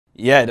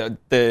Yeah,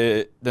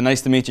 the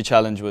nice to meet you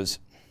challenge was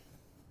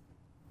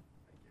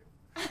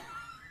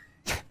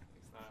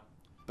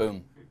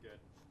boom.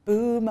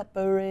 Boom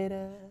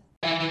operator.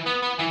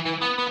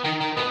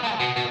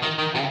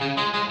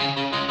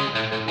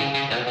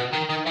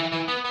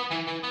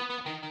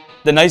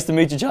 The nice to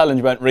meet you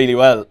challenge went really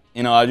well.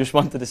 You know, I just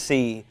wanted to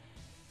see.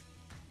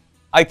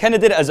 I kind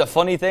of did it as a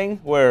funny thing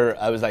where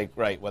I was like,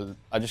 right, well,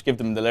 I'll just give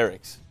them the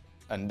lyrics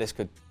and this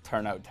could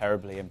turn out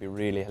terribly and be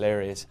really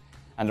hilarious.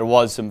 And there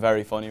was some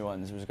very funny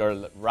ones. There was a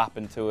girl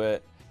rapping to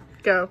it.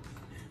 Go.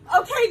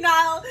 Okay,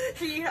 Niall,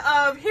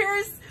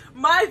 here's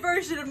my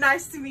version of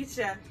nice to meet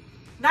ya.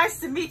 Nice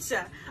to meet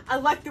ya. I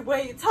like the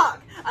way you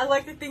talk. I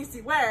like the things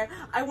you wear.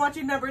 I want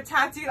your number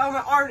tattooed on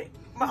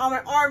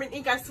my arm in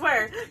ink, I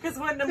swear. Because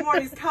when the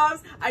mornings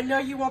comes, I know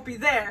you won't be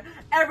there.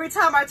 Every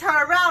time I turn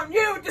around,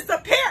 you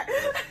disappear.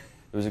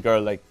 There was a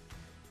girl like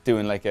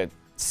doing like a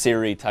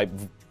Siri type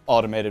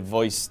automated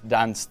voice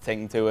dance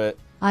thing to it.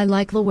 I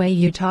like the way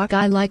you talk,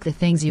 I like the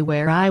things you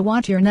wear. I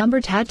want your number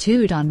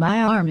tattooed on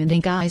my arm in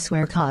ink, I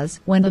swear. Cause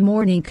when the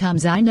morning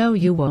comes, I know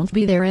you won't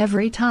be there.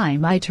 Every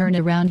time I turn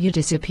around, you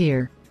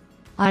disappear.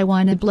 I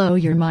wanna blow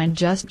your mind,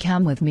 just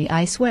come with me.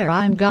 I swear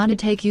I'm gonna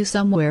take you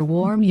somewhere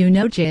warm, you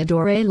know,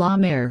 j'adore la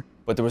mer.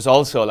 But there was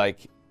also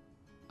like,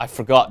 I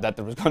forgot that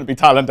there was gonna be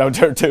talent out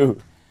there too.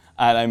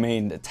 And I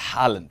mean, the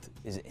talent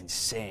is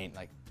insane.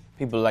 Like,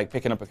 people like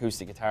picking up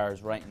acoustic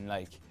guitars, writing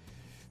like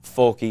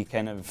folky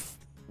kind of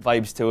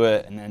vibes to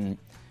it. And then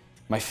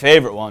my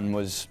favorite one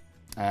was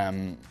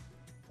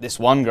this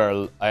one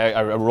girl.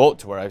 I wrote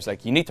to her, I was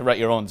like, you need to write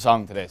your own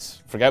song to this.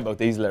 Forget about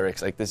these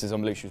lyrics, like this is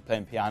unbelievable. She was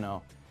playing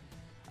piano.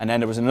 And then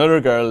there was another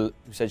girl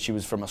who said she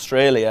was from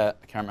Australia.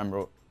 I can't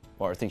remember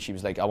what, I think she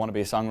was like, I want to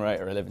be a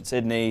songwriter, I live in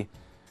Sydney.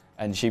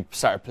 And she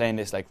started playing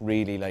this like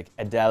really like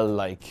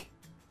Adele-like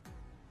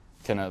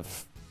kind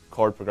of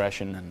chord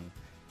progression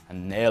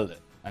and nailed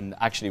it. And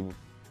actually,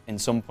 in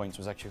some points,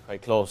 was actually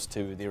quite close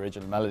to the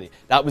original melody.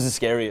 That was the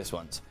scariest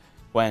ones,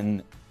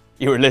 when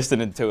you were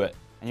listening to it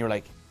and you were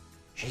like,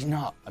 she's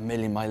not a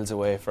million miles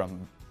away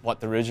from what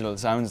the original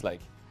sounds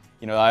like.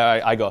 You know,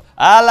 I go,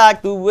 I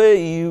like the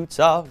way you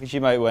talk, and she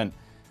might went,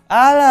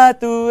 I like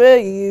the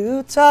way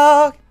you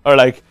talk, or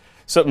like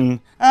something,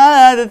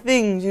 I like the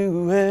things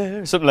you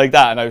wear, something like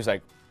that. And I was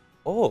like,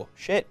 oh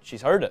shit,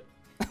 she's heard it.